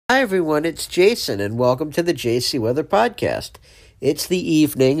Hi everyone, it's Jason and welcome to the JC Weather Podcast. It's the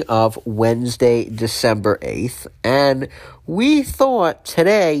evening of Wednesday, December 8th, and we thought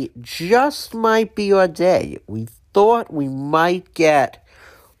today just might be our day. We thought we might get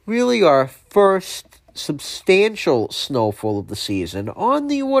really our first substantial snowfall of the season on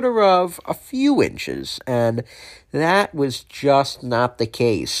the order of a few inches, and that was just not the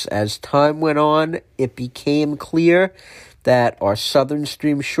case. As time went on, it became clear that our southern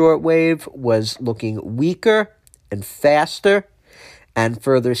stream shortwave was looking weaker and faster and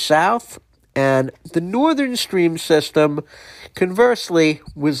further south, and the northern stream system, conversely,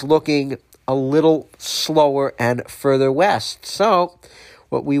 was looking a little slower and further west. So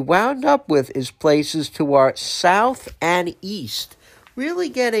what we wound up with is places to our south and east really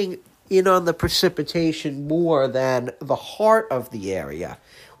getting in on the precipitation more than the heart of the area.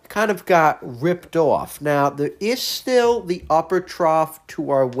 Kind of got ripped off. Now, there is still the upper trough to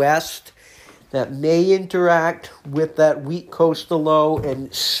our west that may interact with that weak coastal low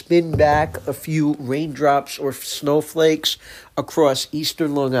and spin back a few raindrops or snowflakes across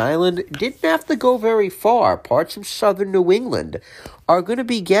eastern Long Island. It didn't have to go very far. Parts of southern New England are going to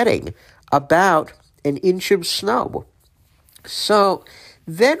be getting about an inch of snow. So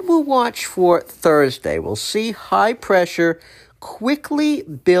then we'll watch for Thursday. We'll see high pressure quickly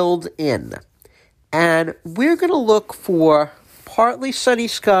build in. And we're going to look for partly sunny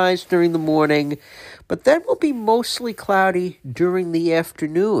skies during the morning, but then will be mostly cloudy during the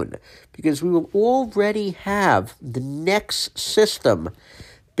afternoon because we will already have the next system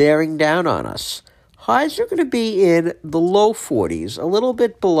bearing down on us. Highs are going to be in the low 40s, a little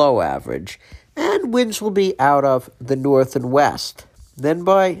bit below average, and winds will be out of the north and west. Then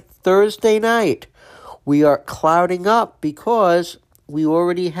by Thursday night, we are clouding up because we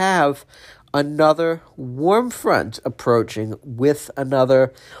already have another warm front approaching with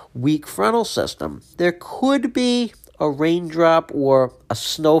another weak frontal system. There could be a raindrop or a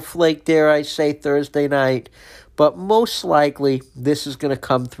snowflake, dare I say, Thursday night, but most likely this is going to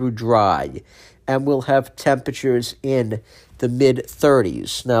come through dry, and we'll have temperatures in the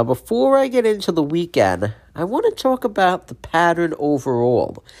mid-30s. Now, before I get into the weekend, I want to talk about the pattern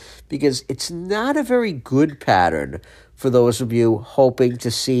overall, because it's not a very good pattern for those of you hoping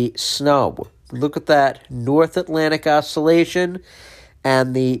to see snow. Look at that North Atlantic Oscillation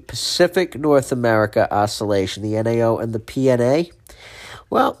and the Pacific North America Oscillation, the NAO and the PNA.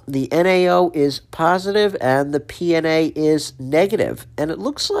 Well, the NAO is positive and the PNA is negative, and it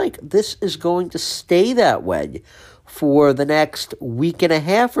looks like this is going to stay that way for the next week and a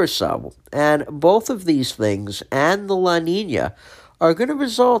half or so. And both of these things and the La Nina are going to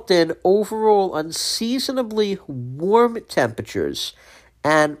result in overall unseasonably warm temperatures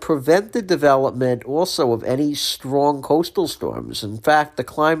and prevent the development also of any strong coastal storms. In fact, the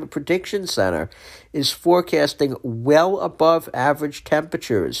Climate Prediction Center is forecasting well above average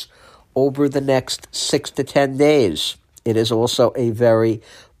temperatures over the next 6 to 10 days. It is also a very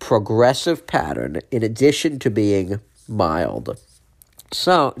progressive pattern in addition to being mild.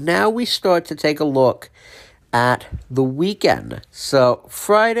 So now we start to take a look at the weekend. So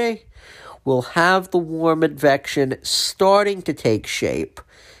Friday, we'll have the warm advection starting to take shape,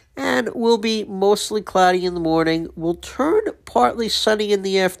 and will be mostly cloudy in the morning. Will turn partly sunny in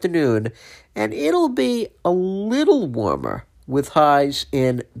the afternoon, and it'll be a little warmer with highs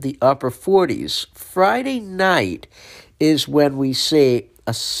in the upper 40s. Friday night is when we see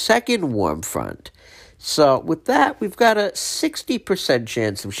a second warm front. So with that, we've got a 60%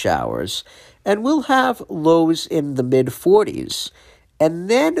 chance of showers, and we'll have lows in the mid-40s. And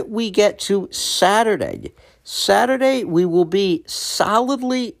then we get to Saturday. Saturday, we will be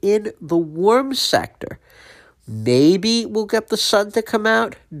solidly in the warm sector. Maybe we'll get the sun to come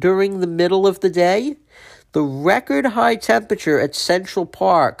out during the middle of the day. The record high temperature at Central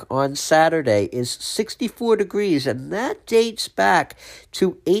Park on Saturday is 64 degrees, and that dates back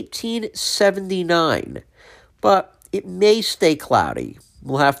to 1879. But it may stay cloudy.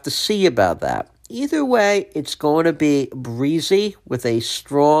 We'll have to see about that. Either way, it's going to be breezy with a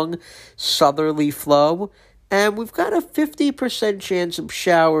strong southerly flow, and we've got a 50% chance of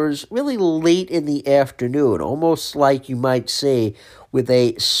showers really late in the afternoon, almost like you might see with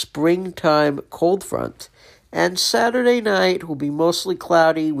a springtime cold front. And Saturday night will be mostly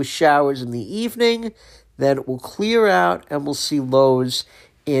cloudy with showers in the evening, then it will clear out and we'll see lows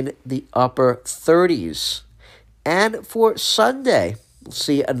in the upper 30s. And for Sunday, we'll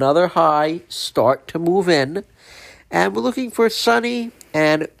see another high start to move in, and we're looking for sunny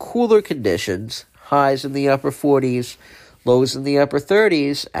and cooler conditions, highs in the upper 40s, lows in the upper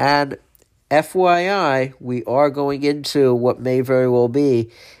 30s, and FYI, we are going into what may very well be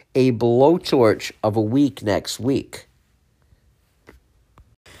a blowtorch of a week next week.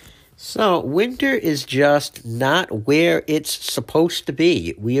 So winter is just not where it's supposed to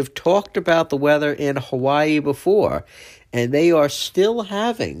be. We have talked about the weather in Hawaii before, and they are still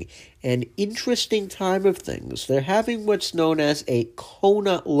having an interesting time of things. They're having what's known as a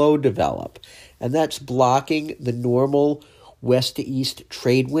Kona low develop, and that's blocking the normal west to east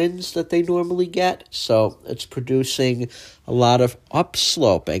trade winds that they normally get. So it's producing a lot of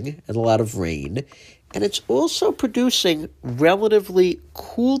upsloping and a lot of rain. And it's also producing relatively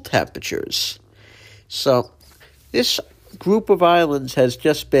cool temperatures. So this group of islands has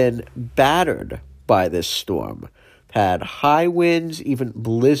just been battered by this storm. Had high winds, even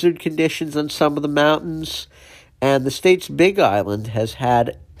blizzard conditions on some of the mountains. And the state's Big Island has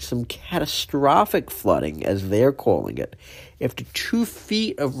had some catastrophic flooding, as they're calling it, after 2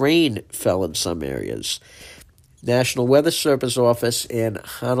 feet of rain fell in some areas. National Weather Service office in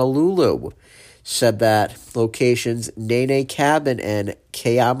Honolulu said that locations Nene Cabin and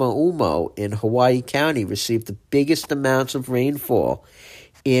Keamaumo in Hawaii County received the biggest amounts of rainfall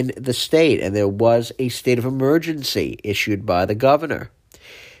in the state, and there was a state of emergency issued by the governor.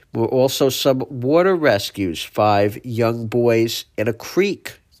 There were also some water rescues, 5 young boys in a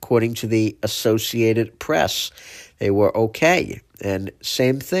creek, according to the Associated Press. They were okay. And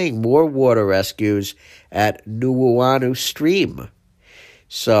same thing, more water rescues at Nuuanu Stream.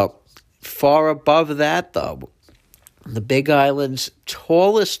 So far above that, though, the Big Island's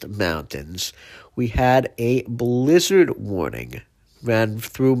tallest mountains, we had a blizzard warning ran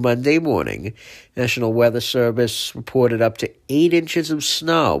through Monday morning. National Weather Service reported up to 8 inches of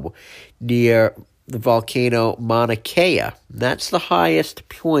snow near the volcano Mauna Kea. That's the highest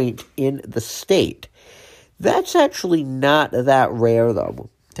point in the state. That's actually not that rare,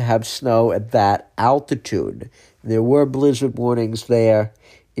 though, to have snow at that altitude. There were blizzard warnings there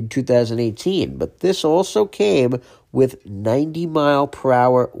in 2018, but this also came with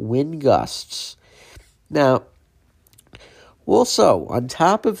 90-mile-per-hour wind gusts. Now, also, on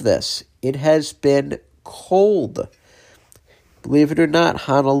top of this, it has been cold. Believe it or not,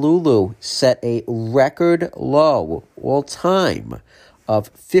 Honolulu set a record low all time of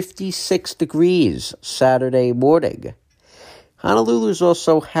 56 degrees Saturday morning. Honolulu's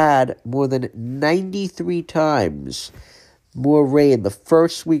also had more than 93 times more rain the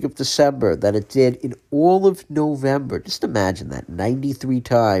first week of December than it did in all of November. Just imagine that, 93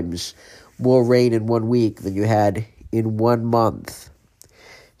 times more rain in 1 week than you had in 1 month.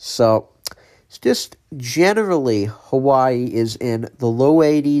 So it's just generally Hawaii is in the low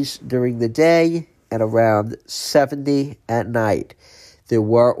 80s during the day and around 70 at night. There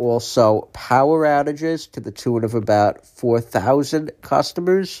were also power outages to the tune of about 4,000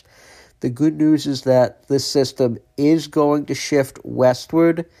 customers. The good news is that this system is going to shift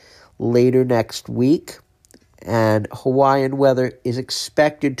westward later next week, and Hawaiian weather is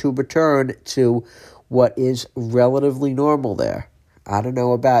expected to return to what is relatively normal there. I don't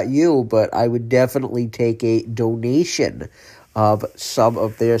know about you, but I would definitely take a donation of some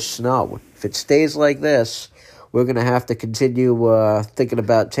of their snow. If it stays like this, we're going to have to continue thinking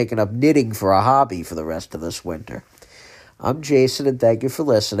about taking up knitting for a hobby for the rest of this winter. I'm Jason, and thank you for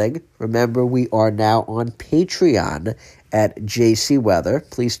listening. Remember, we are now on Patreon at JC Weather.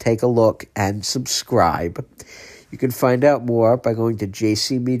 Please take a look and subscribe. You can find out more by going to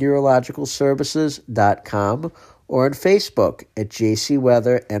jcmeteorologicalservices.com or on Facebook at JC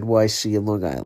Weather NYC in Long Island.